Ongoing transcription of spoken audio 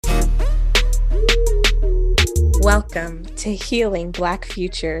Welcome to Healing Black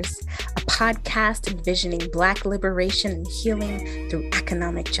Futures, a podcast envisioning Black liberation and healing through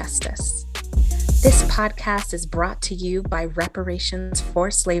economic justice. This podcast is brought to you by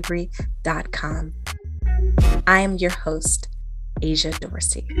reparationsforslavery.com. I am your host, Asia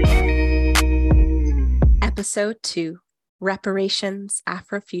Dorsey. Episode 2, Reparations,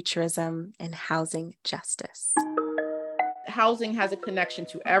 Afro-Futurism, and Housing Justice. Housing has a connection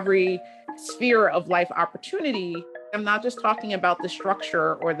to every sphere of life opportunity. I'm not just talking about the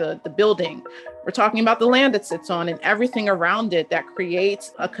structure or the building. We're talking about the land it sits on and everything around it that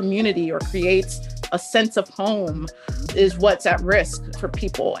creates a community or creates a sense of home is what's at risk for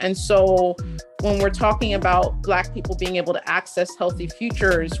people. And so when we're talking about Black people being able to access healthy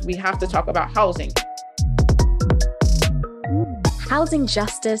futures, we have to talk about housing. Housing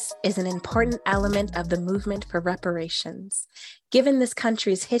justice is an important element of the movement for reparations. Given this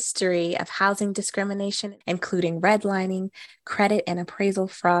country's history of housing discrimination, including redlining, credit and appraisal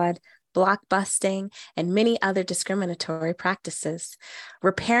fraud, blockbusting, and many other discriminatory practices,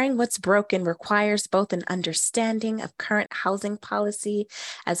 repairing what's broken requires both an understanding of current housing policy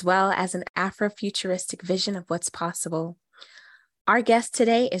as well as an Afro-Futuristic vision of what's possible. Our guest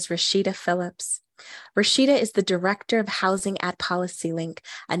today is Rasheedah Phillips. Rasheedah is the Director of Housing at PolicyLink,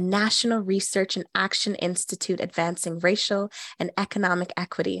 a national research and action institute advancing racial and economic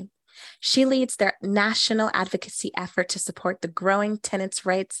equity. She leads their national advocacy effort to support the growing tenants'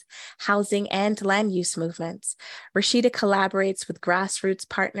 rights, housing, and land use movements. Rasheedah collaborates with grassroots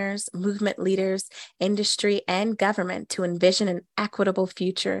partners, movement leaders, industry, and government to envision an equitable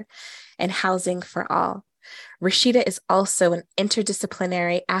future and housing for all. Rasheedah is also an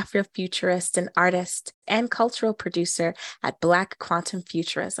interdisciplinary Afro-Futurist and artist and cultural producer at Black Quantum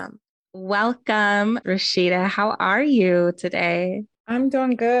Futurism. Welcome, Rasheedah. How are you today? I'm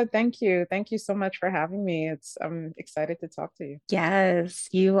doing good. Thank you. Thank you so much for having me. I'm excited to talk to you. Yes,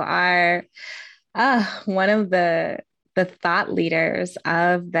 you are one of the thought leaders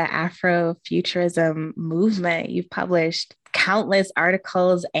of the Afro-Futurism movement. You've published countless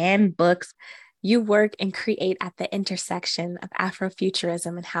articles and books. You work and create at the intersection of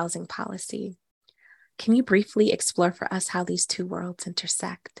Afrofuturism and housing policy. Can you briefly explore for us how these two worlds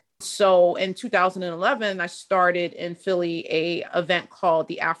intersect? So in 2011, I started in Philly an event called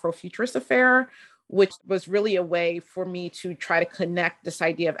the Afro-Futurist Affair, which was really a way for me to try to connect this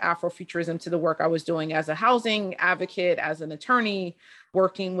idea of Afrofuturism to the work I was doing as a housing advocate, as an attorney,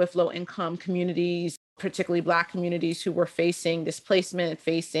 working with low-income communities, particularly Black communities who were facing displacement,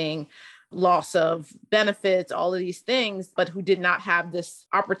 facing loss of benefits, all of these things, but who did not have this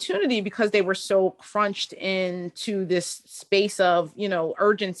opportunity because they were so crunched into this space of,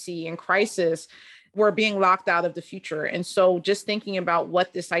 urgency and crisis, were being locked out of the future. And so just thinking about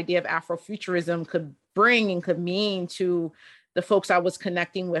what this idea of Afrofuturism could bring and could mean to the folks I was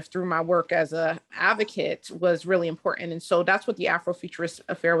connecting with through my work as an advocate was really important. And so that's what the Afrofuturist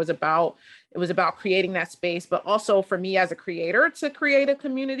Affair was about. It was about creating that space, but also for me as a creator to create a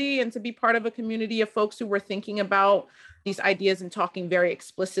community and to be part of a community of folks who were thinking about these ideas and talking very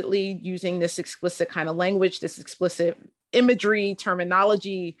explicitly, using this explicit kind of language, this explicit imagery,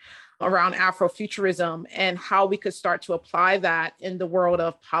 terminology around Afrofuturism and how we could start to apply that in the world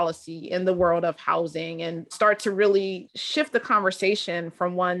of policy, in the world of housing, and start to really shift the conversation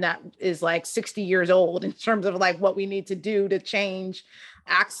from one that is like 60 years old in terms of like what we need to do to change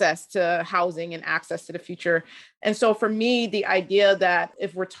access to housing and access to the future. And so for me, the idea that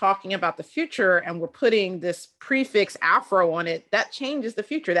if we're talking about the future and we're putting this prefix Afro on it, that changes the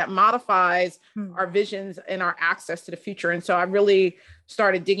future, that modifies our visions and our access to the future. And so I really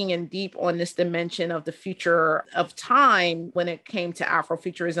started digging in deep on this dimension of the future of time when it came to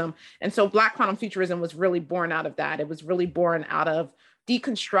Afrofuturism. And so Black Quantum Futurism was really born out of that. It was really born out of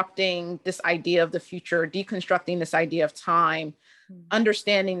deconstructing this idea of the future, deconstructing this idea of time,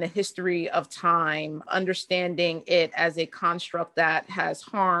 understanding the history of time, understanding it as a construct that has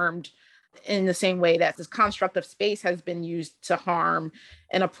harmed in the same way that this construct of space has been used to harm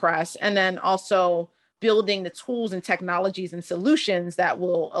and oppress, and then also building the tools and technologies and solutions that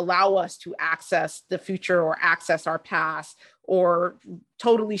will allow us to access the future or access our past or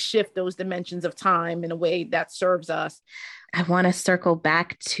totally shift those dimensions of time in a way that serves us. I want to circle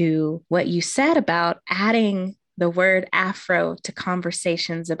back to what you said about adding the word Afro to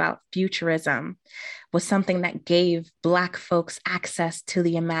conversations about futurism was something that gave Black folks access to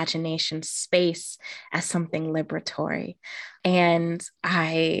the imagination space as something liberatory. And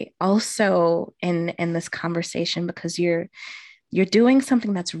I also, in this conversation, because you're doing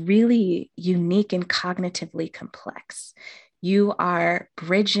something that's really unique and cognitively complex. You are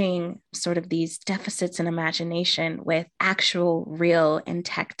bridging sort of these deficits in imagination with actual, real, and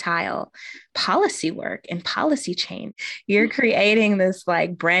tactile policy work and policy change. You're creating this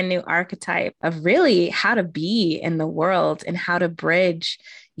like brand new archetype of really how to be in the world and how to bridge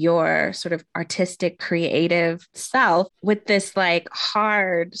your sort of artistic, creative self with this like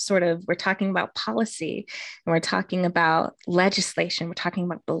hard sort of, we're talking about policy and we're talking about legislation, we're talking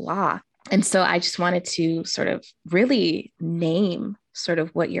about the law. And so I just wanted to sort of really name sort of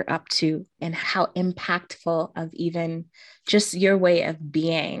what you're up to and how impactful of even just your way of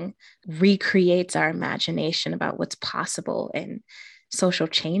being recreates our imagination about what's possible in social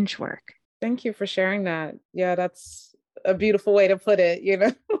change work. Thank you for sharing that. Yeah, that's a beautiful way to put it, you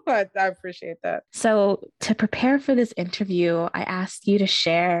know. I appreciate that. So to prepare for this interview, I asked you to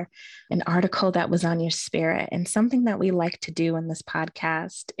share an article that was on your spirit. And something that we like to do in this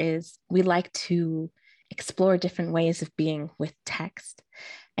podcast is we like to explore different ways of being with text.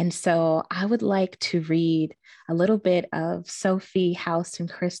 And so I would like to read a little bit of Sophie House and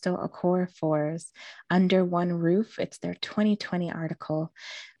Crystal Okorafor's Under One Roof. It's their 2020 article.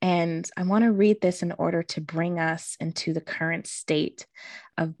 And I want to read this in order to bring us into the current state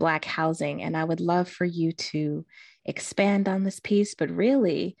of Black housing. And I would love for you to expand on this piece, but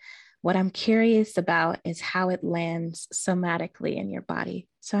really what I'm curious about is how it lands somatically in your body.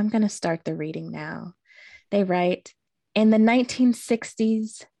 So I'm going to start the reading now. They write, in the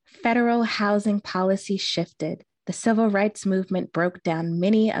 1960s, federal housing policy shifted. The civil rights movement broke down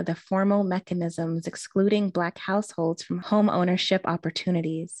many of the formal mechanisms excluding Black households from home ownership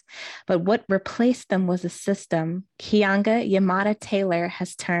opportunities. But what replaced them was a system Keeanga Yamada Taylor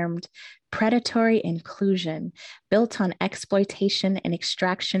has termed predatory inclusion, built on exploitation and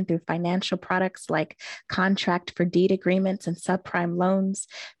extraction through financial products like contract for deed agreements and subprime loans.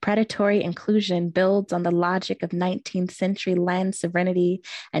 Predatory inclusion builds on the logic of 19th century land sovereignty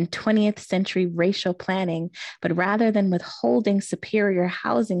and 20th century racial planning, but rather than withholding superior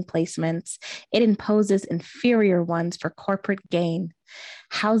housing placements, it imposes inferior ones for corporate gain.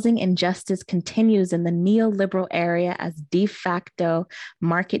 Housing injustice continues in the neoliberal area as de facto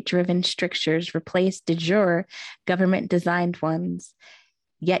market-driven strictures replace de jure government-designed ones,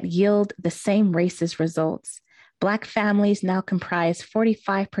 yet yield the same racist results. Black families now comprise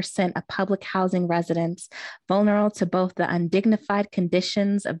 45% of public housing residents, vulnerable to both the undignified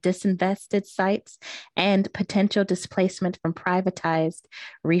conditions of disinvested sites and potential displacement from privatized,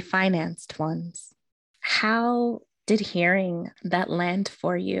 refinanced ones. How did hearing that land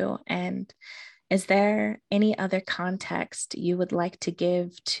for you? And is there any other context you would like to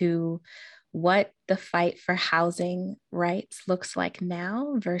give to what the fight for housing rights looks like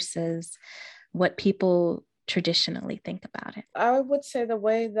now versus what people traditionally think about it? I would say the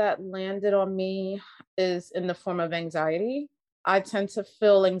way that landed on me is in the form of anxiety. I tend to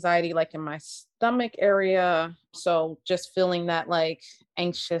feel anxiety like in my stomach area. So just feeling that like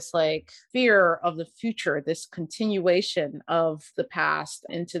anxious, like fear of the future, this continuation of the past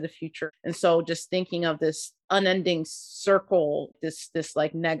into the future. And so just thinking of this unending circle, this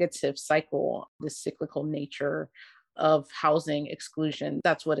like negative cycle, this cyclical nature of housing exclusion,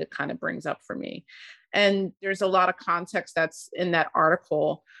 that's what it kind of brings up for me. And there's a lot of context that's in that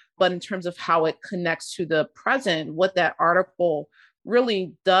article, but in terms of how it connects to the present, what that article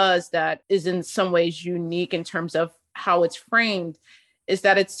really does that is in some ways unique in terms of how it's framed is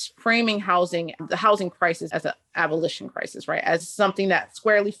that it's framing housing, the housing crisis as an abolition crisis, right? As something that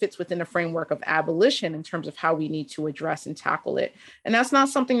squarely fits within the framework of abolition in terms of how we need to address and tackle it. And that's not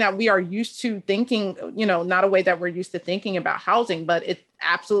something that we are used to thinking, not a way that we're used to thinking about housing, but it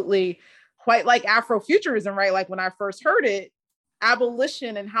absolutely quite like Afro-Futurism, right? Like when I first heard it,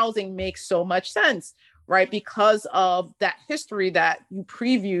 abolition and housing makes so much sense, right? Because of that history that you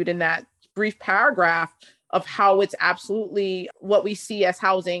previewed in that brief paragraph of how it's absolutely what we see as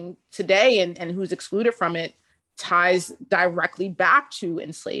housing today and who's excluded from it ties directly back to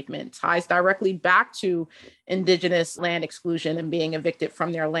enslavement, ties directly back to indigenous land exclusion and being evicted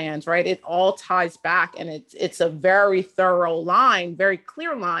from their lands, right? It all ties back, and it's a very thorough line, very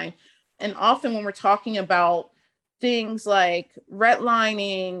clear line. And often when we're talking about things like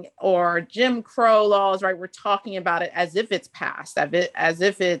redlining or Jim Crow laws, right, we're talking about it as if it's past, as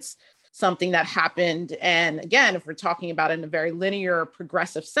if it's something that happened. And again, if we're talking about it in a very linear,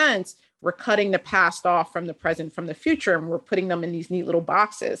 progressive sense, we're cutting the past off from the present, from the future, and we're putting them in these neat little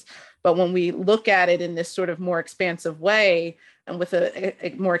boxes. But when we look at it in this sort of more expansive way, and with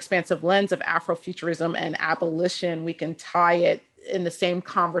a more expansive lens of Afrofuturism and abolition, we can tie it in the same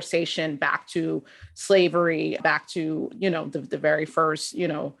conversation back to slavery, back to, the very first,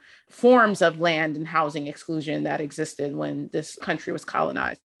 forms of land and housing exclusion that existed when this country was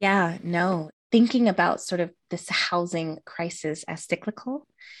colonized. Yeah, no. Thinking about sort of this housing crisis as cyclical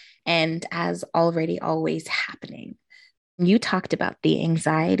and as already always happening. You talked about the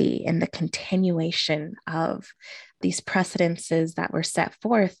anxiety and the continuation of these precedences that were set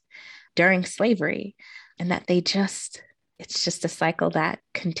forth during slavery, and that it's just a cycle that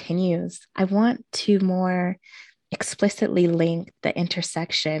continues. I want to more explicitly link the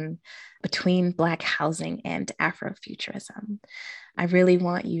intersection between Black housing and Afrofuturism. I really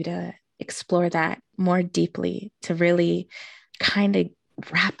want you to explore that more deeply, to really kind of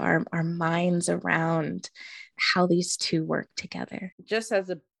wrap our minds around how these two work together. Just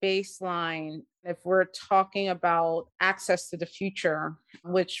as a baseline, if we're talking about access to the future,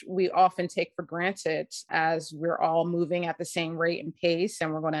 which we often take for granted as we're all moving at the same rate and pace,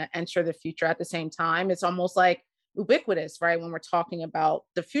 and we're going to enter the future at the same time, it's almost like ubiquitous, right? When we're talking about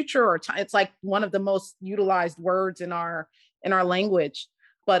the future, or it's like one of the most utilized words in our language.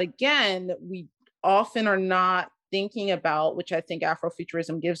 But again, we often are not thinking about, which I think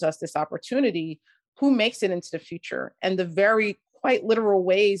Afrofuturism gives us this opportunity, who makes it into the future, and the very quite literal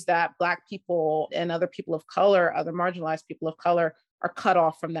ways that Black people and other people of color, other marginalized people of color, are cut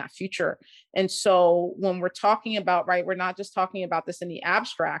off from that future. And so when we're talking about, right, we're not just talking about this in the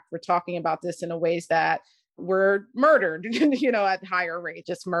abstract, we're talking about this in the ways that we're murdered, at higher rates,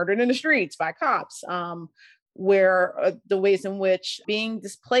 just murdered in the streets by cops, where the ways in which being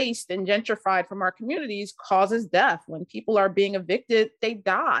displaced and gentrified from our communities causes death. When people are being evicted, they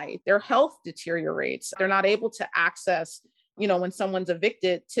die, their health deteriorates, they're not able to access, when someone's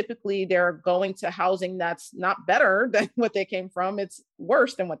evicted, typically they're going to housing that's not better than what they came from. It's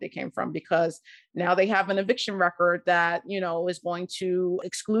worse than what they came from, because now they have an eviction record that, is going to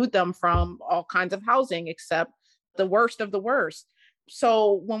exclude them from all kinds of housing except the worst of the worst.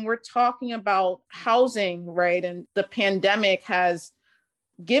 So when we're talking about housing, right, and the pandemic has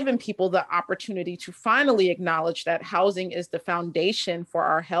given people the opportunity to finally acknowledge that housing is the foundation for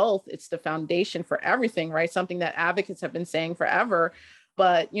our health. It's the foundation for everything, right? Something that advocates have been saying forever,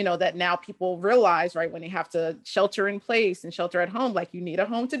 but that now people realize, right, when they have to shelter in place and shelter at home, like, you need a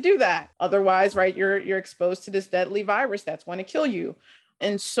home to do that. Otherwise, right, you're exposed to this deadly virus that's going to kill you.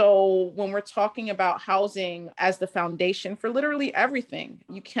 And so when we're talking about housing as the foundation for literally everything,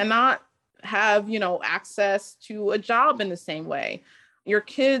 you cannot have, access to a job in the same way. Your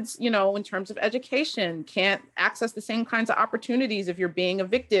kids, in terms of education, can't access the same kinds of opportunities if you're being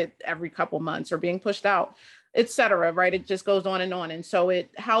evicted every couple months or being pushed out, et cetera, right? It just goes on. And so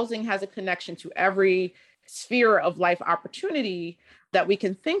housing has a connection to every sphere of life opportunity that we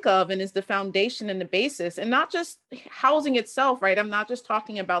can think of, and is the foundation and the basis, and not just housing itself, right? I'm not just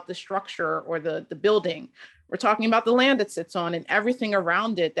talking about the structure or the building. We're talking about the land it sits on and everything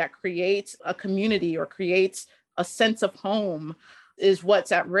around it that creates a community or creates a sense of home is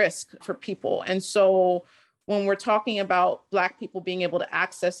what's at risk for people. And so when we're talking about Black people being able to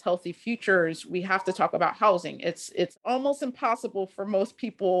access healthy futures, we have to talk about housing. It's almost impossible for most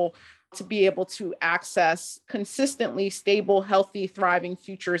people to be able to access consistently stable, healthy, thriving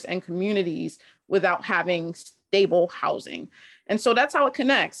futures and communities without having stable housing. And so that's how it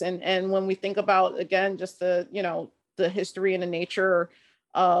connects. And when we think about, again, just the history and the nature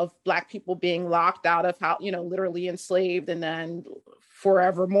of Black people being locked out of how, literally enslaved, and then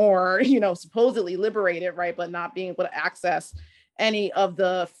forevermore, supposedly liberated, right, but not being able to access any of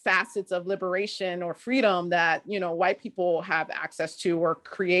the facets of liberation or freedom that, white people have access to or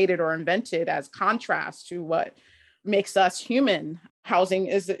created or invented as contrast to what makes us human. Housing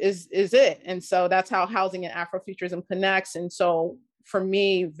is it. And so that's how housing and Afrofuturism connects. And so for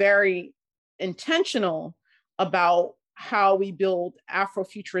me, very intentional about how we build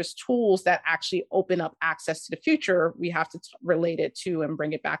Afrofuturist tools that actually open up access to the future. We have to relate it to and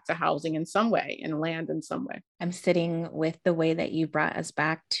bring it back to housing in some way and land in some way. I'm sitting with the way that you brought us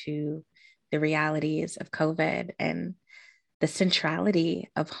back to the realities of COVID and the centrality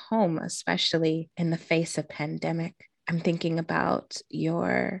of home, especially in the face of pandemic. I'm thinking about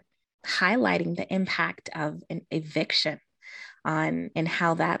your highlighting the impact of an eviction and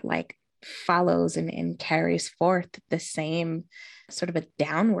how that follows and carries forth the same sort of a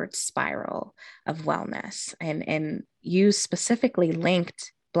downward spiral of wellness. And you specifically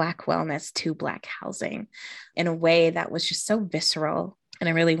linked Black wellness to Black housing in a way that was just so visceral. And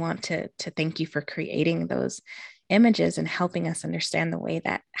I really want to thank you for creating those images and helping us understand the way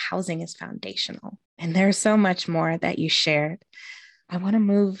that housing is foundational. And there's so much more that you shared. I want to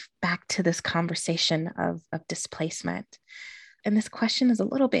move back to this conversation of displacement. and this question is a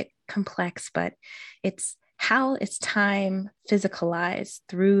little bit complex, but it's how is time physicalized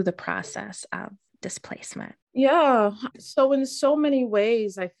through the process of displacement? Yeah. So in so many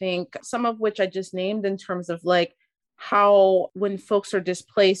ways, I think some of which I just named in terms of like how when folks are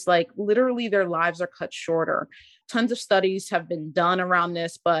displaced, like literally their lives are cut shorter. Tons of studies have been done around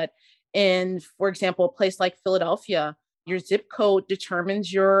this, but in, for example, a place like Philadelphia, your zip code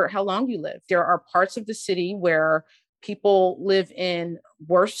determines your how long you live. There are parts of the city where people live in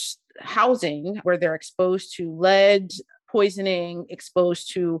worse housing, where they're exposed to lead poisoning,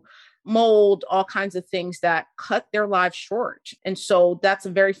 exposed to mold, all kinds of things that cut their lives short. And so that's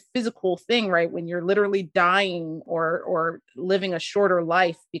a very physical thing, right? When you're literally dying or living a shorter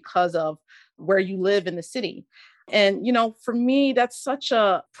life because of where you live in the city. And, for me, that's such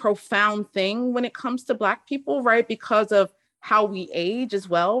a profound thing when it comes to Black people, right? Because of how we age as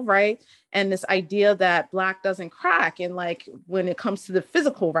well, right? And this idea that Black doesn't crack. And like when it comes to the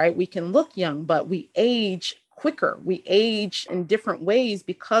physical, right, we can look young, but we age quicker. We age in different ways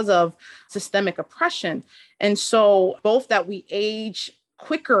because of systemic oppression. And so both that we age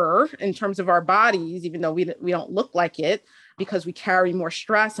quicker in terms of our bodies, even though we don't look like it, because we carry more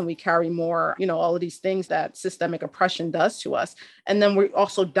stress and we carry more, all of these things that systemic oppression does to us. And then we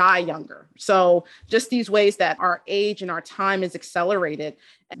also die younger. So just these ways that our age and our time is accelerated,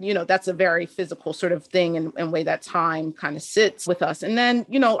 that's a very physical sort of thing and way that time kind of sits with us. And then,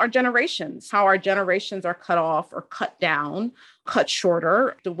 our generations, how our generations are cut off or cut down, cut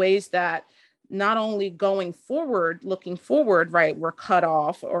shorter, the ways that not only looking forward, right, we're cut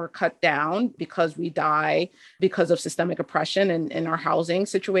off or cut down because we die because of systemic oppression in our housing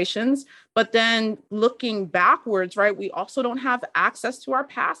situations. But then looking backwards, right, we also don't have access to our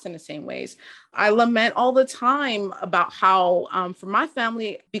past in the same ways. I lament all the time about how, for my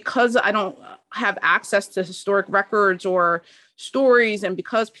family, because I don't have access to historic records or stories, and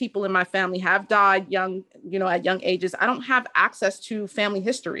because people in my family have died young, at young ages, I don't have access to family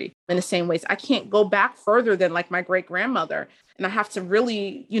history in the same ways. I can't go back further than like my great grandmother. And I have to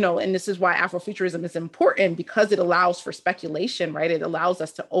really, and this is why Afrofuturism is important, because it allows for speculation, right? It allows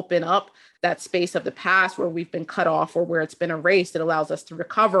us to open up that space of the past where we've been cut off or where it's been erased. It allows us to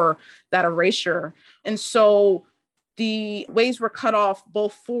recover that erasure. And so the ways we're cut off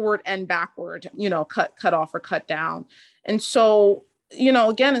both forward and backward, cut off or cut down. And so,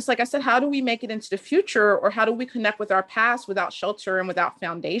 again, it's like I said, how do we make it into the future, or how do we connect with our past without shelter and without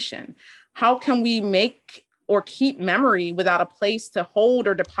foundation? How can we make or keep memory without a place to hold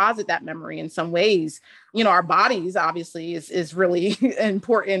or deposit that memory in some ways? Our bodies obviously is really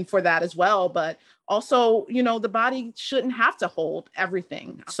important for that as well. But also, the body shouldn't have to hold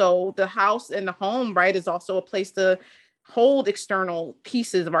everything. So the house and the home, right, is also a place to hold external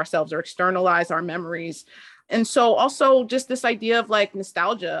pieces of ourselves or externalize our memories. And so also just this idea of like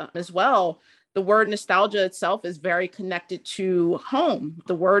nostalgia as well. The word nostalgia itself is very connected to home.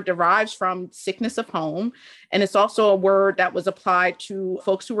 The word derives from sickness of home. And it's also a word that was applied to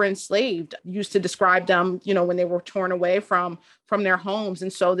folks who were enslaved, used to describe them, when they were torn away from their homes.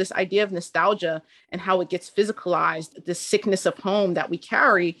 And so this idea of nostalgia and how it gets physicalized, the sickness of home that we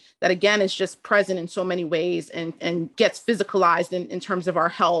carry, that again is just present in so many ways and gets physicalized in terms of our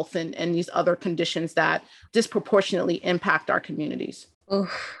health and these other conditions that disproportionately impact our communities.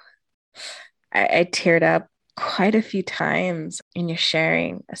 Oof. I teared up quite a few times in your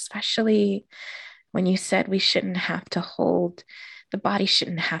sharing, especially when you said the body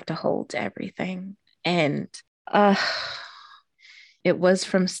shouldn't have to hold everything. And it was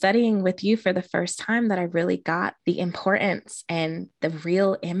from studying with you for the first time that I really got the importance and the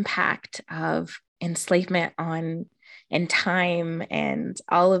real impact of enslavement and time and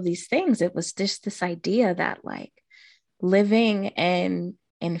all of these things. It was just this idea that like living in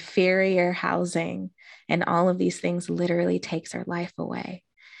inferior housing and all of these things literally takes our life away.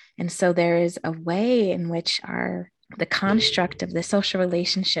 And so there is a way in which the construct of the social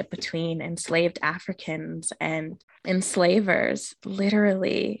relationship between enslaved Africans and enslavers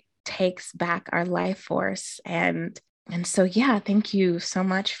literally takes back our life force. And so, yeah, thank you so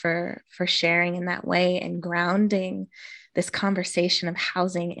much for sharing in that way and grounding this conversation of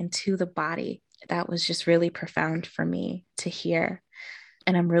housing into the body. That was just really profound for me to hear.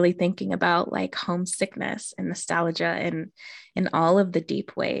 And I'm really thinking about like homesickness and nostalgia and in all of the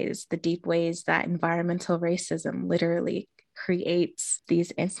deep ways that environmental racism literally creates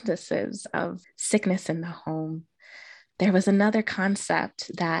these instances of sickness in the home. There was another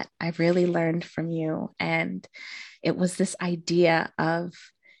concept that I really learned from you, and it was this idea of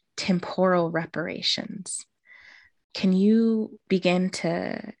temporal reparations. Can you begin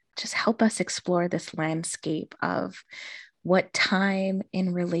to just help us explore this landscape of what time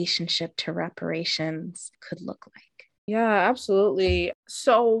in relationship to reparations could look like. Yeah, absolutely.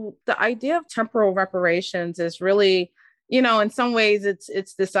 So the idea of temporal reparations is really, in some ways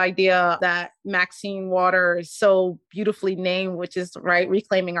it's this idea that Maxine Waters so beautifully named, which is right,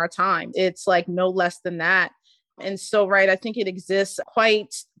 reclaiming our time. It's like no less than that. And so, right, I think it exists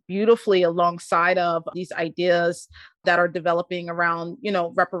quite beautifully alongside of these ideas that are developing around,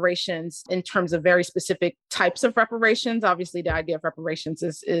 reparations in terms of very specific types of reparations. Obviously, the idea of reparations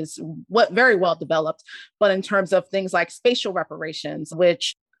is what very well developed, but in terms of things like spatial reparations,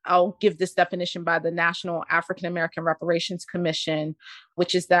 which I'll give this definition by the National African American Reparations Commission,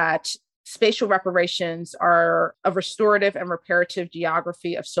 which is that spatial reparations are a restorative and reparative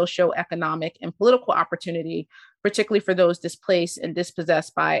geography of socioeconomic and political opportunity, particularly for those displaced and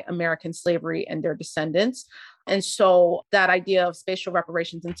dispossessed by American slavery and their descendants. And so that idea of spatial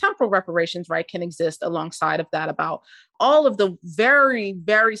reparations and temporal reparations, right, can exist alongside of that about all of the very,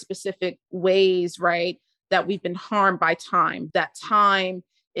 very specific ways, right, that we've been harmed by time, that time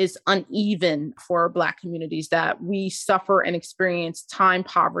is uneven for Black communities, that we suffer and experience time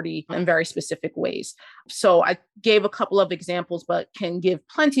poverty in very specific ways. So I gave a couple of examples, but can give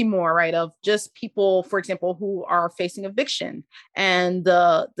plenty more, right, of just people, for example, who are facing eviction and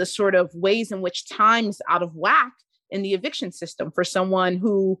the sort of ways in which time is out of whack in the eviction system for someone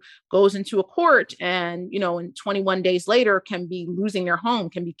who goes into a court and, and 21 days later can be losing their home,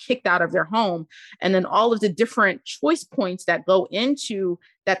 can be kicked out of their home. And then all of the different choice points that go into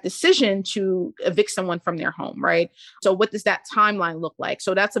that decision to evict someone from their home, right? So what does that timeline look like?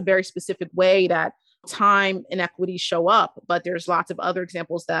 So that's a very specific way that time inequities show up, but there's lots of other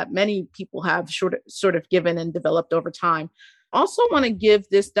examples that many people have sort of given and developed over time. Also want to give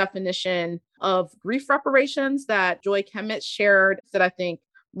this definition of grief reparations that Joy Kemet shared that I think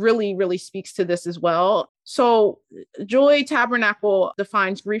really, really speaks to this as well. So Joy Tabernacle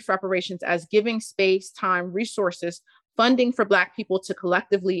defines grief reparations as giving space, time, resources, funding for Black people to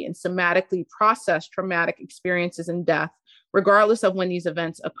collectively and somatically process traumatic experiences and death, regardless of when these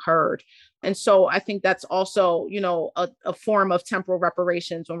events occurred. And so I think that's also, a form of temporal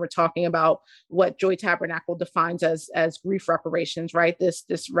reparations when we're talking about what Joy Tabernacle defines as grief reparations, right?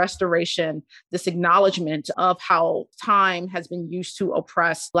 This restoration, this acknowledgement of how time has been used to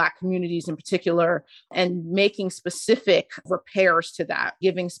oppress Black communities in particular, and making specific repairs to that,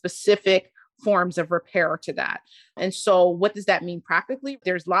 giving specific forms of repair to that. And so what does that mean practically?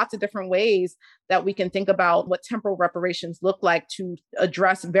 There's lots of different ways that we can think about what temporal reparations look like to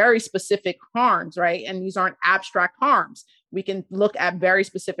address very specific harms, right? And these aren't abstract harms. We can look at very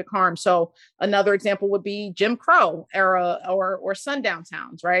specific harms. So another example would be Jim Crow era or sundown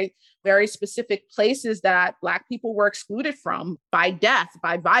towns, right? Very specific places that Black people were excluded from by death,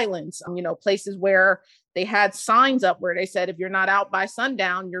 by violence, places where they had signs up where they said, if you're not out by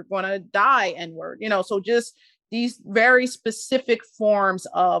sundown, you're going to die N-word, so just these very specific forms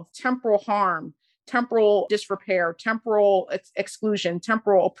of temporal harm, temporal disrepair, temporal exclusion,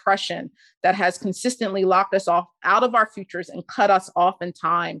 temporal oppression that has consistently locked us off out of our futures and cut us off in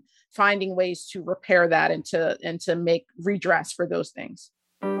time, finding ways to repair that and to make redress for those things.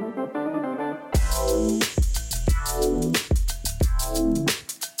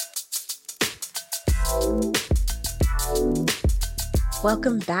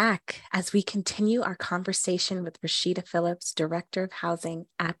 Welcome back as we continue our conversation with Rasheedah Phillips, Director of Housing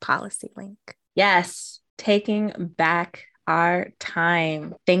at PolicyLink. Yes, taking back our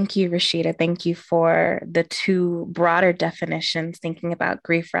time. Thank you, Rasheedah. Thank you for the two broader definitions, thinking about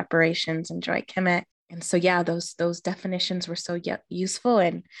grief reparations and Joy Kemet. And so, yeah, those definitions were so useful.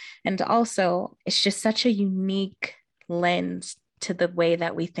 And also, it's just such a unique lens to the way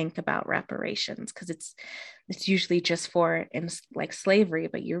that we think about reparations, because it's usually just for like slavery,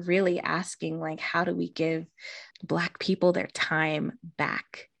 but you're really asking, like, how do we give Black people their time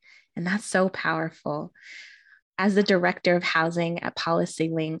back? And that's so powerful. As the Director of Housing at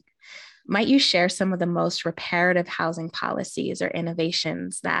PolicyLink, might you share some of the most reparative housing policies or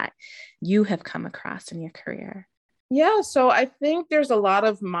innovations that you have come across in your career? Yeah, so I think there's a lot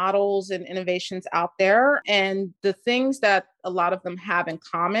of models and innovations out there. And the things that a lot of them have in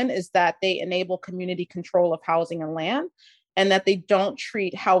common is that they enable community control of housing and land, and that they don't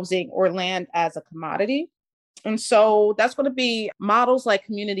treat housing or land as a commodity. And so that's going to be models like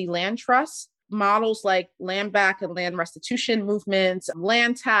community land trusts, models like land back and land restitution movements,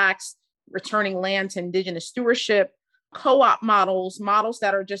 land tax, returning land to Indigenous stewardship, co-op models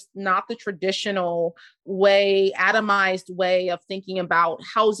that are just not the traditional way, atomized way of thinking about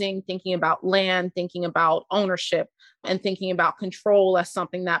housing, thinking about land, thinking about ownership, and thinking about control as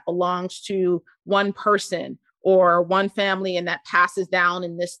something that belongs to one person or one family, and that passes down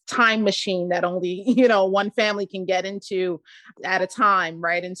in this time machine that only, one family can get into at a time,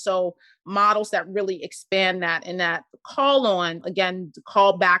 right? And so models that really expand that and that call on, again,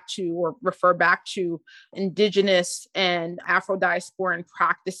 call back to or refer back to indigenous and Afro-diasporan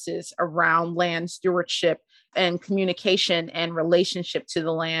practices around land stewardship and communication and relationship to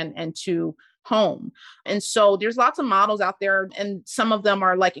the land and to home. And so there's lots of models out there, and some of them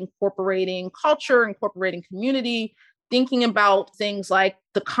are like incorporating culture, incorporating community, thinking about things like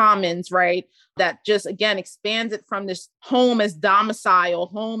the commons, right? That just, again, expands it from this home as domicile,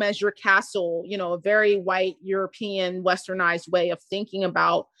 home as your castle, a very white European westernized way of thinking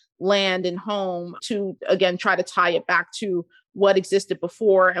about land and home, to, again, try to tie it back to what existed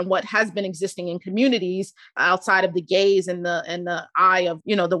before and what has been existing in communities outside of the gaze and the eye of,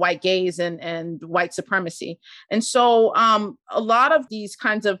 the white gaze and white supremacy. And so a lot of these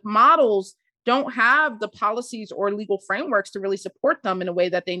kinds of models don't have the policies or legal frameworks to really support them in a way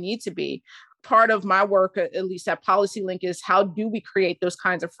that they need to be. Part of my work, at least at PolicyLink, is how do we create those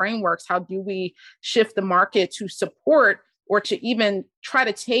kinds of frameworks? How do we shift the market to support or to even try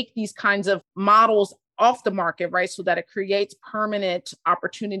to take these kinds of models off the market, right? So that it creates permanent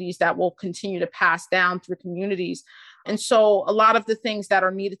opportunities that will continue to pass down through communities. And so a lot of the things that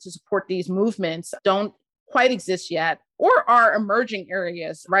are needed to support these movements don't quite exist yet, or are emerging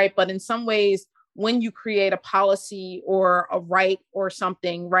areas, right? But in some ways, when you create a policy or a right or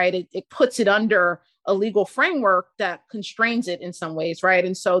something, right, it puts it under a legal framework that constrains it in some ways, right?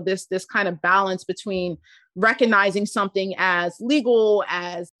 And so this kind of balance between recognizing something as legal,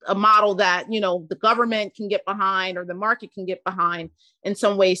 as a model that, the government can get behind or the market can get behind, in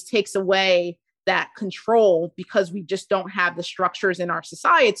some ways takes away that control, because we just don't have the structures in our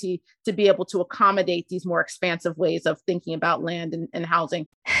society to be able to accommodate these more expansive ways of thinking about land and housing.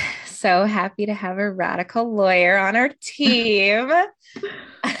 So happy to have a radical lawyer on our team.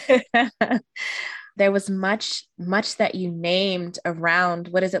 There was much that you named around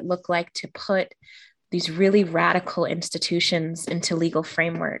what does it look like to put these really radical institutions into legal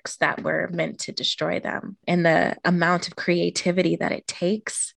frameworks that were meant to destroy them, and the amount of creativity that it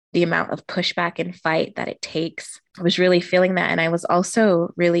takes, the amount of pushback and fight that it takes. I was really feeling that. And I was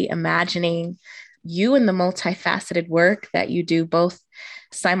also really imagining you and the multifaceted work that you do, both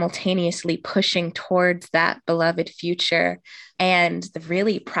simultaneously pushing towards that beloved future and the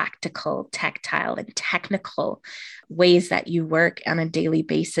really practical, tactile, and technical ways that you work on a daily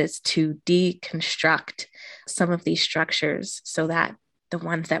basis to deconstruct some of these structures so that the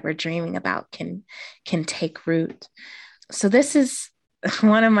ones that we're dreaming about can take root. So this is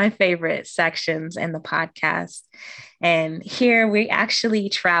one of my favorite sections in the podcast. And here we actually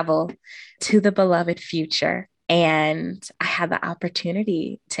travel to the beloved future. And I had the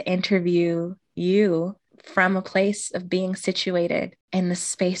opportunity to interview you from a place of being situated in the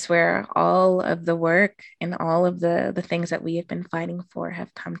space where all of the work and all of the things that we have been fighting for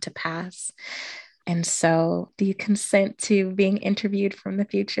have come to pass. And so, do you consent to being interviewed from the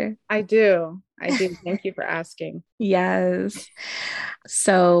future? I do. Thank you for asking. Yes.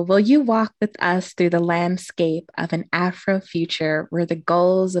 So, will you walk with us through the landscape of an Afro future where the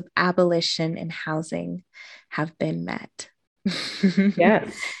goals of abolition and housing have been met?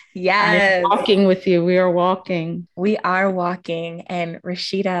 Yes. Yes. I'm walking with you. We are walking. We are walking. And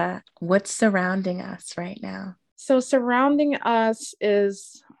Rasheedah, what's surrounding us right now? So surrounding us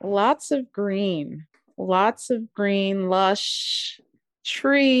is lots of green, lush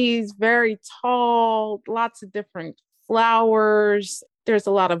trees, very tall, lots of different flowers. There's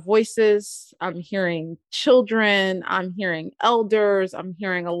a lot of voices. I'm hearing children. I'm hearing elders. I'm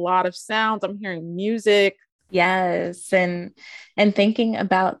hearing a lot of sounds. I'm hearing music. Yes. And thinking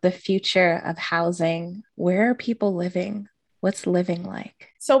about the future of housing, where are people living? What's living like?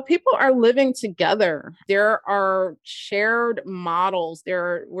 So people are living together. There are shared models.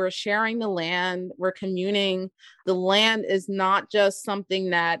 We're sharing the land. We're communing. The land is not just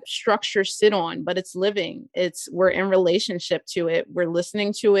something that structures sit on, but it's living. We're in relationship to it. We're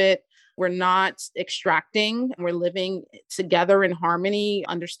listening to it. We're not extracting. We're living together in harmony,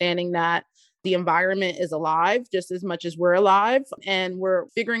 understanding that the environment is alive just as much as we're alive, and we're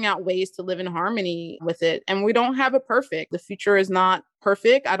figuring out ways to live in harmony with it. And we don't have it perfect. The future is not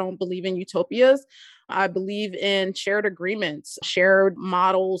perfect. I don't believe in utopias. I believe in shared agreements, shared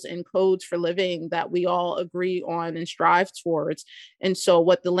models and codes for living that we all agree on and strive towards. And so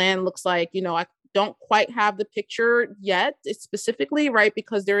what the land looks like, I don't quite have the picture yet, specifically, right?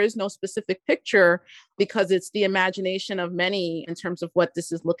 Because there is no specific picture, because it's the imagination of many in terms of what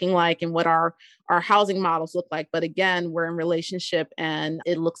this is looking like and what our housing models look like. But again, we're in relationship and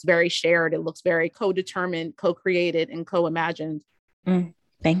it looks very shared. It looks very co-determined, co-created, and co-imagined.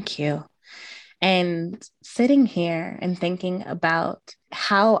 Thank you. And sitting here and thinking about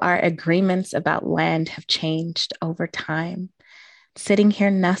how our agreements about land have changed over time, sitting here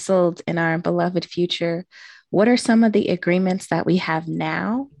nestled in our beloved future, what are some of the agreements that we have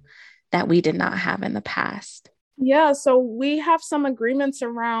now that we did not have in the past? Yeah, so we have some agreements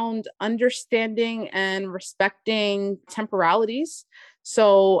around understanding and respecting temporalities.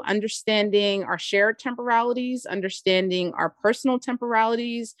 So understanding our shared temporalities, understanding our personal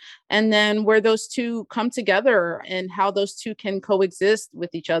temporalities, and then where those two come together and how those two can coexist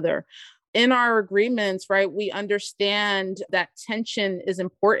with each other. In our agreements, right, we understand that tension is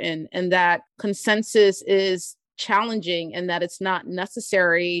important and that consensus is challenging and that it's not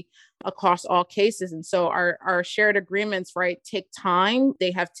necessary across all cases. And so our shared agreements, right, take time.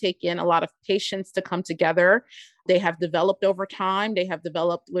 They have taken a lot of patience to come together. They have developed over time. They have been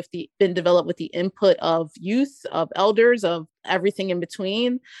developed with the input of youth, of elders, of everything in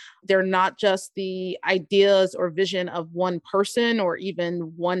between. They're not just the ideas or vision of one person or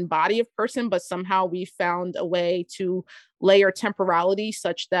even one body of person, but somehow we found a way to layer temporality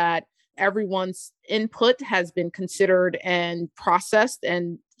such that everyone's input has been considered and processed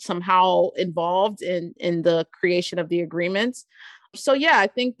and somehow involved in the creation of the agreements. So yeah, I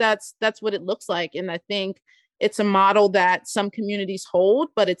think that's what it looks like. And I think it's a model that some communities hold,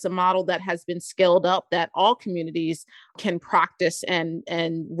 but it's a model that has been scaled up that all communities can practice and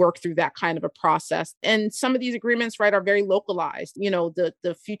work through that kind of a process. And some of these agreements, right, are very localized. You know,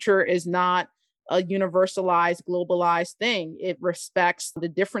 the future is not a universalized, globalized thing. It respects the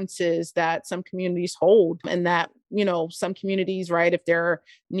differences that some communities hold, and that, you know, some communities, right, if they're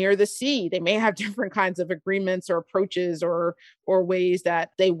near the sea, they may have different kinds of agreements or approaches or ways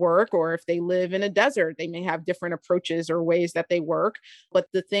that they work. Or if they live in a desert, they may have different approaches or ways that they work. But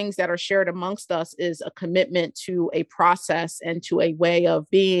the things that are shared amongst us is a commitment to a process and to a way of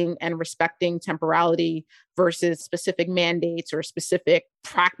being and respecting temporality versus specific mandates or specific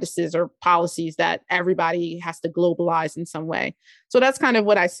practices or policies that everybody has to globalize in some way. So that's kind of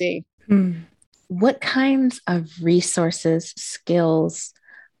what I see. What kinds of resources, skills,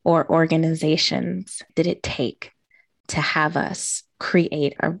 or organizations did it take to have us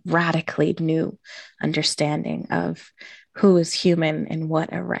create a radically new understanding of who is human and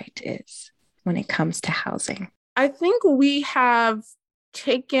what a right is when it comes to housing? I think we have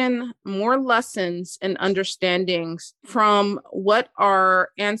taken more lessons and understandings from what our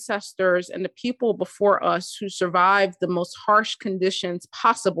ancestors and the people before us who survived the most harsh conditions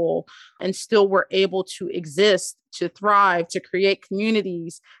possible and still were able to exist, to thrive, to create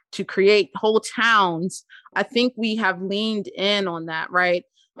communities, to create whole towns. I think we have leaned in on that, right?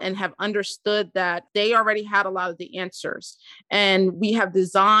 And have understood that they already had a lot of the answers. And we have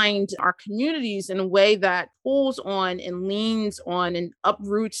designed our communities in a way that pulls on and leans on and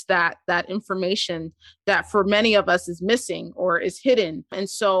uproots that information that for many of us is missing or is hidden. And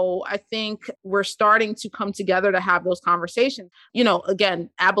so I think we're starting to come together to have those conversations. You know, again,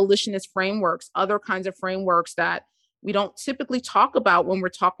 abolitionist frameworks, other kinds of frameworks that we don't typically talk about when we're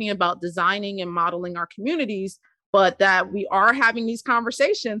talking about designing and modeling our communities, but that we are having these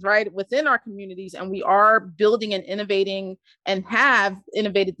conversations, right, within our communities, and we are building and innovating and have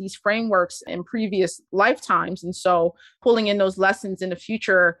innovated these frameworks in previous lifetimes. And so pulling in those lessons in the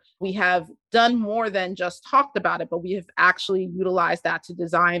future, we have done more than just talked about it, but we have actually utilized that to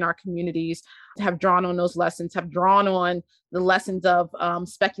design our communities, have drawn on those lessons, have drawn on the lessons of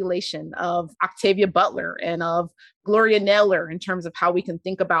speculation, of Octavia Butler and of Gloria Naylor in terms of how we can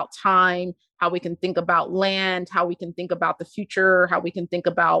think about time, how we can think about land, how we can think about the future, how we can think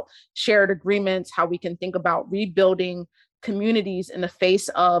about shared agreements, how we can think about rebuilding communities in the face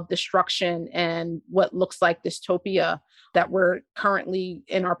of destruction and what looks like dystopia that we're currently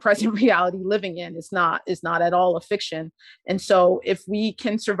in our present reality living in. It's not at all a fiction. And so if we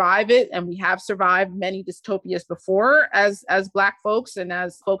can survive it, and we have survived many dystopias before as Black folks and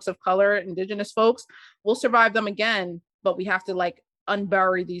as folks of color, Indigenous folks, we'll survive them again. But we have to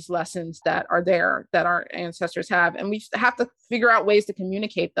unbury these lessons that are there, that our ancestors have. And we have to figure out ways to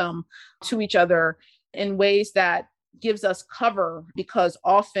communicate them to each other in ways that gives us cover, because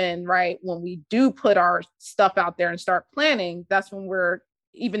often, right, when we do put our stuff out there and start planning, that's when we're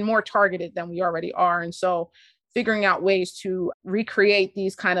even more targeted than we already are. And so figuring out ways to recreate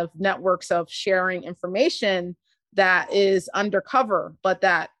these kind of networks of sharing information that is undercover, but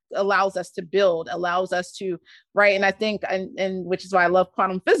that allows us to build, allows us to, right? And I think, and which is why I love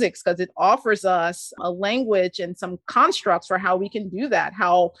quantum physics, because it offers us a language and some constructs for how we can do that,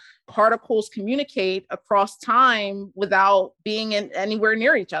 how particles communicate across time without being anywhere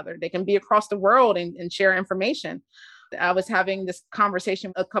near each other. They can be across the world and share information. I was having this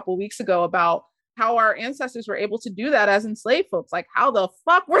conversation a couple of weeks ago about how our ancestors were able to do that as enslaved folks. Like, how the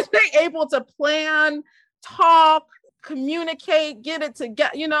fuck were they able to plan, talk, communicate, get it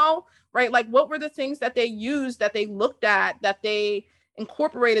together, right? Like, what were the things that they used, that they looked at, that they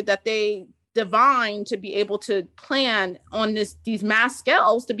incorporated, that they divined to be able to plan on these mass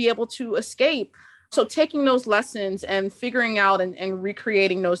scales to be able to escape? So taking those lessons and figuring out and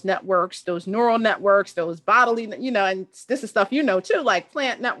recreating those networks, those neural networks, those bodily, and this is stuff too, like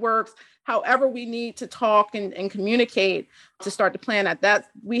plant networks, however we need to talk and communicate to start to plan at that.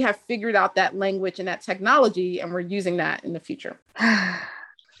 We have figured out that language and that technology, and we're using that in the future.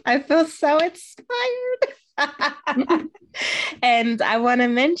 I feel so inspired. And I want to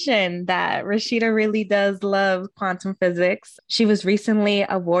mention that Rasheedah really does love quantum physics. She was recently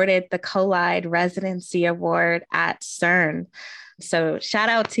awarded the Collide Residency Award at CERN. So shout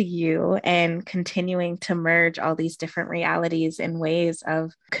out to you and continuing to merge all these different realities and ways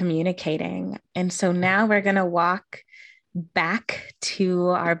of communicating. And so now we're going to walk back to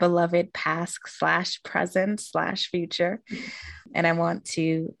our beloved past / present / future. And I want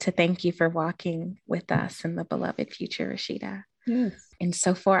to thank you for walking with us in the beloved future, Rasheedah. Yes. And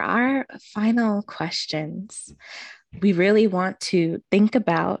so for our final questions, we really want to think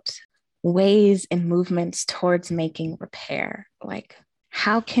about ways and movements towards making repair. Like,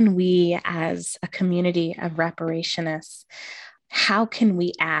 how can we as a community of reparationists, how can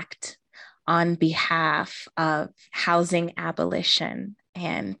we act on behalf of housing abolition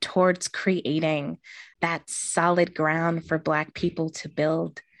and towards creating that solid ground for Black people to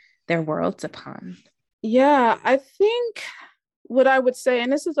build their worlds upon? Yeah, I think what I would say,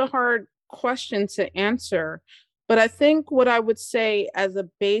 and this is a hard question to answer, but I think what I would say as a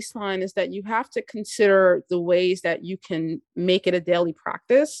baseline is that you have to consider the ways that you can make it a daily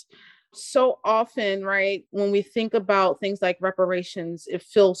practice. So often, right, when we think about things like reparations, it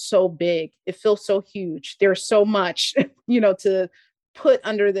feels so big, it feels so huge. There's so much, to put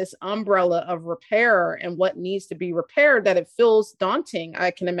under this umbrella of repair and what needs to be repaired that it feels daunting.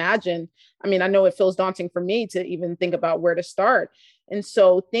 I can imagine. I mean, I know it feels daunting for me to even think about where to start. And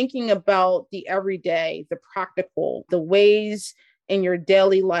so thinking about the everyday, the practical, the ways in your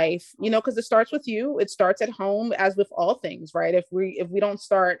daily life, because it starts with you, it starts at home, as with all things, right? If we don't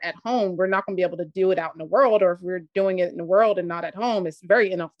start at home, we're not going to be able to do it out in the world, or if we're doing it in the world and not at home, it's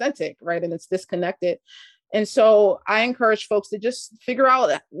very inauthentic, right? And it's disconnected. And so I encourage folks to just figure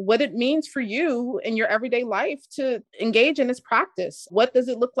out what it means for you in your everyday life to engage in this practice. What does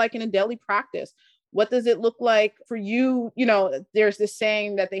it look like in a daily practice? What does it look like for you? There's this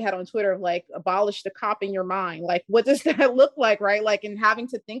saying that they had on Twitter of like, abolish the cop in your mind. Like, what does that look like, right? Like, and having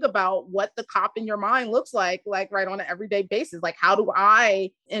to think about what the cop in your mind looks like, right, on an everyday basis. Like, how do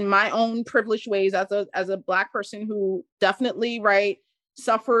I, in my own privileged ways as a Black person who definitely, right,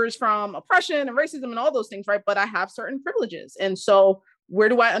 suffers from oppression and racism and all those things, right? But I have certain privileges. And so where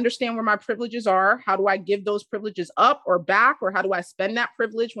do I understand where my privileges are? How do I give those privileges up or back? Or how do I spend that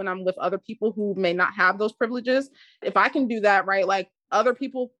privilege when I'm with other people who may not have those privileges? If I can do that, right, like other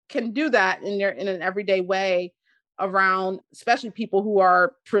people can do that in an everyday way around, especially people who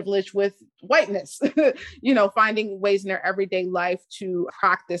are privileged with whiteness, finding ways in their everyday life to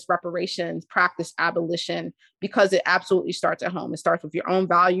practice reparations, practice abolition, because it absolutely starts at home. It starts with your own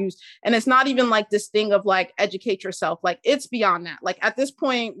values. And it's not even like this thing of like, educate yourself. Like, it's beyond that. Like, at this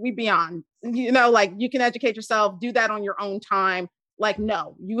point, we beyond, like, you can educate yourself, do that on your own time. Like,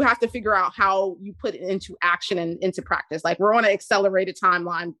 no, you have to figure out how you put it into action and into practice. Like, we're on an accelerated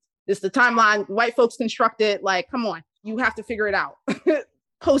timeline. This is the timeline white folks constructed. Like, come on, you have to figure it out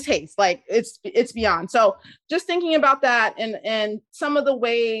post haste. Like, it's beyond. So just thinking about that and some of the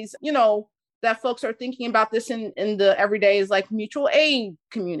ways, that folks are thinking about this in the everyday is like mutual aid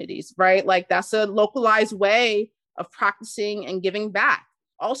communities, right? Like, that's a localized way of practicing and giving back.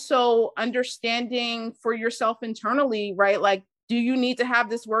 Also understanding for yourself internally, right? Like, do you need to have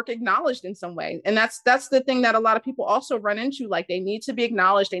this work acknowledged in some way? And that's the thing that a lot of people also run into. Like, they need to be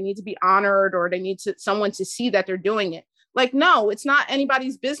acknowledged, they need to be honored, or they need someone to see that they're doing it. Like, no, it's not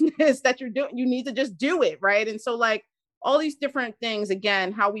anybody's business that you're doing. You need to just do it, right? And so like all these different things,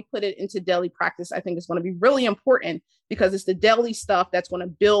 again, how we put it into daily practice, I think is going to be really important, because it's the daily stuff that's going to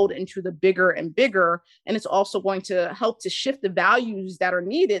build into the bigger and bigger. And it's also going to help to shift the values that are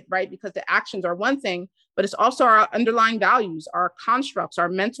needed, right? Because the actions are one thing, but it's also our underlying values, our constructs, our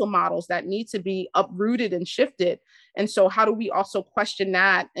mental models that need to be uprooted and shifted. And so how do we also question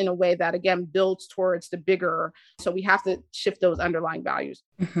that in a way that, again, builds towards the bigger? So we have to shift those underlying values.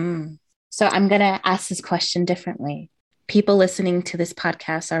 Mm-hmm. So I'm going to ask this question differently. People listening to this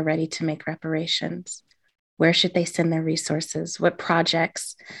podcast are ready to make reparations. Where should they send their resources? What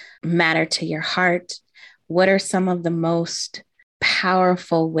projects matter to your heart? What are some of the most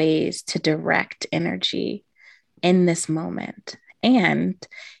powerful ways to direct energy in this moment? And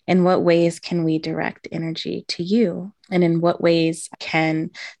in what ways can we direct energy to you? And in what ways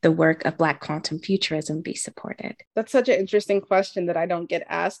can the work of Black quantum futurism be supported? That's such an interesting question that I don't get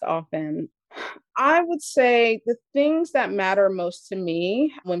asked often. I would say the things that matter most to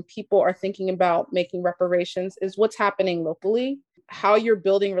me when people are thinking about making reparations is what's happening locally, how you're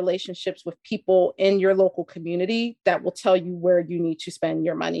building relationships with people in your local community that will tell you where you need to spend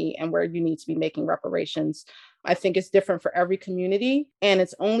your money and where you need to be making reparations. I think it's different for every community. And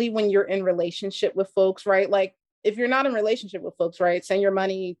it's only when you're in relationship with folks, right? Like if you're not in relationship with folks, right, send your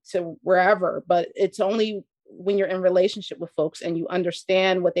money to wherever, but it's only when you're in relationship with folks and you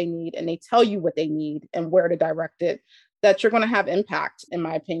understand what they need and they tell you what they need and where to direct it, that you're going to have impact, in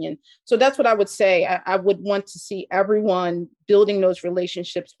my opinion. So that's what I would say. I would want to see everyone building those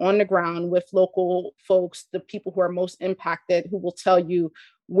relationships on the ground with local folks, the people who are most impacted, who will tell you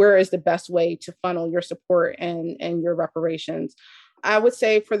where is the best way to funnel your support and your reparations. I would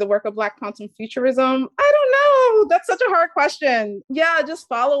say for the work of Black quantum futurism, I don't know. That's such a hard question. Yeah, just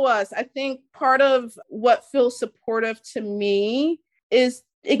follow us. I think part of what feels supportive to me is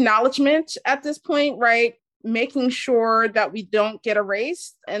acknowledgement at this point, right? Making sure that we don't get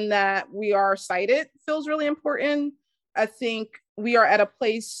erased and that we are cited feels really important. I think we are at a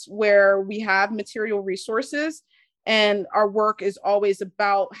place where we have material resources and our work is always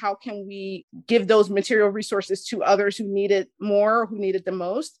about how can we give those material resources to others who need it more, who need it the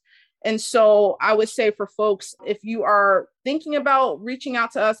most. And so I would say for folks, if you are thinking about reaching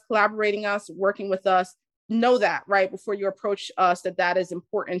out to us, collaborating us, working with us, know that right before you approach us, that is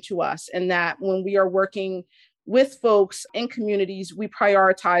important to us. And that when we are working with folks in communities, we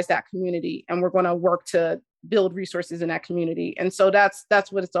prioritize that community and we're going to work to build resources in that community. And so that's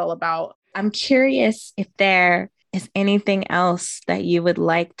what it's all about. I'm curious if there is anything else that you would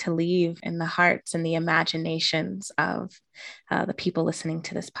like to leave in the hearts and the imaginations of the people listening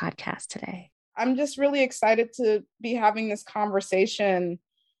to this podcast today. I'm just really excited to be having this conversation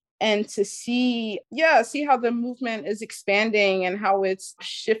and to see how the movement is expanding and how it's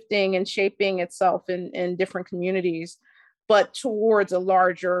shifting and shaping itself in different communities, but towards a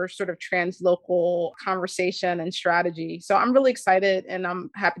larger sort of translocal conversation and strategy. So I'm really excited and I'm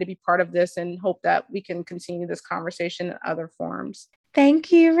happy to be part of this and hope that we can continue this conversation in other forms.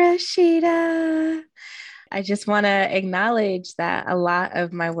 Thank you, Rasheedah. I just want to acknowledge that a lot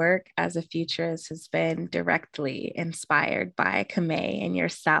of my work as a futurist has been directly inspired by Kamei and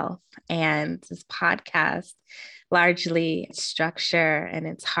yourself. And this podcast, largely its structure and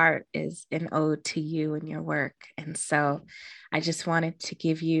its heart is an ode to you and your work. And so I just wanted to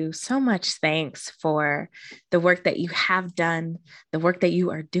give you so much thanks for the work that you have done, the work that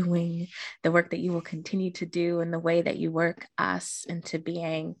you are doing, the work that you will continue to do, and the way that you work us into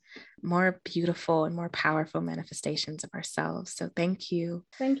being more beautiful and more powerful manifestations of ourselves. So thank you.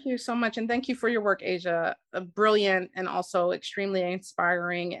 Thank you so much. And thank you for your work, Asia. Brilliant and also extremely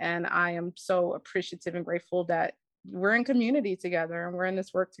inspiring. And I am so appreciative and grateful that we're in community together and we're in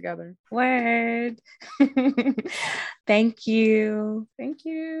this work together. Word. Thank you. Thank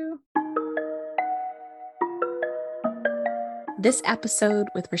you. This episode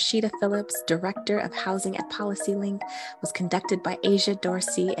with Rasheedah Phillips, Director of Housing at PolicyLink, was conducted by Asia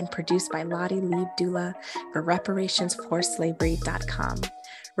Dorsey and produced by Lottie Lieb-Dula for reparationsforslavery.com.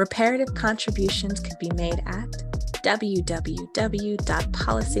 Reparative contributions could be made at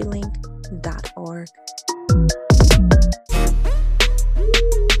www.policylink.org.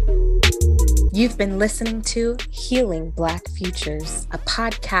 You've been listening to Healing Black Futures, a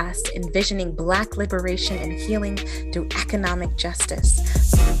podcast envisioning Black liberation and healing through economic justice,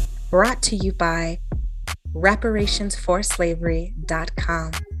 brought to you by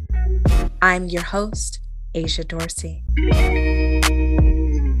reparationsforslavery.com. I'm your host, Asia Dorsey.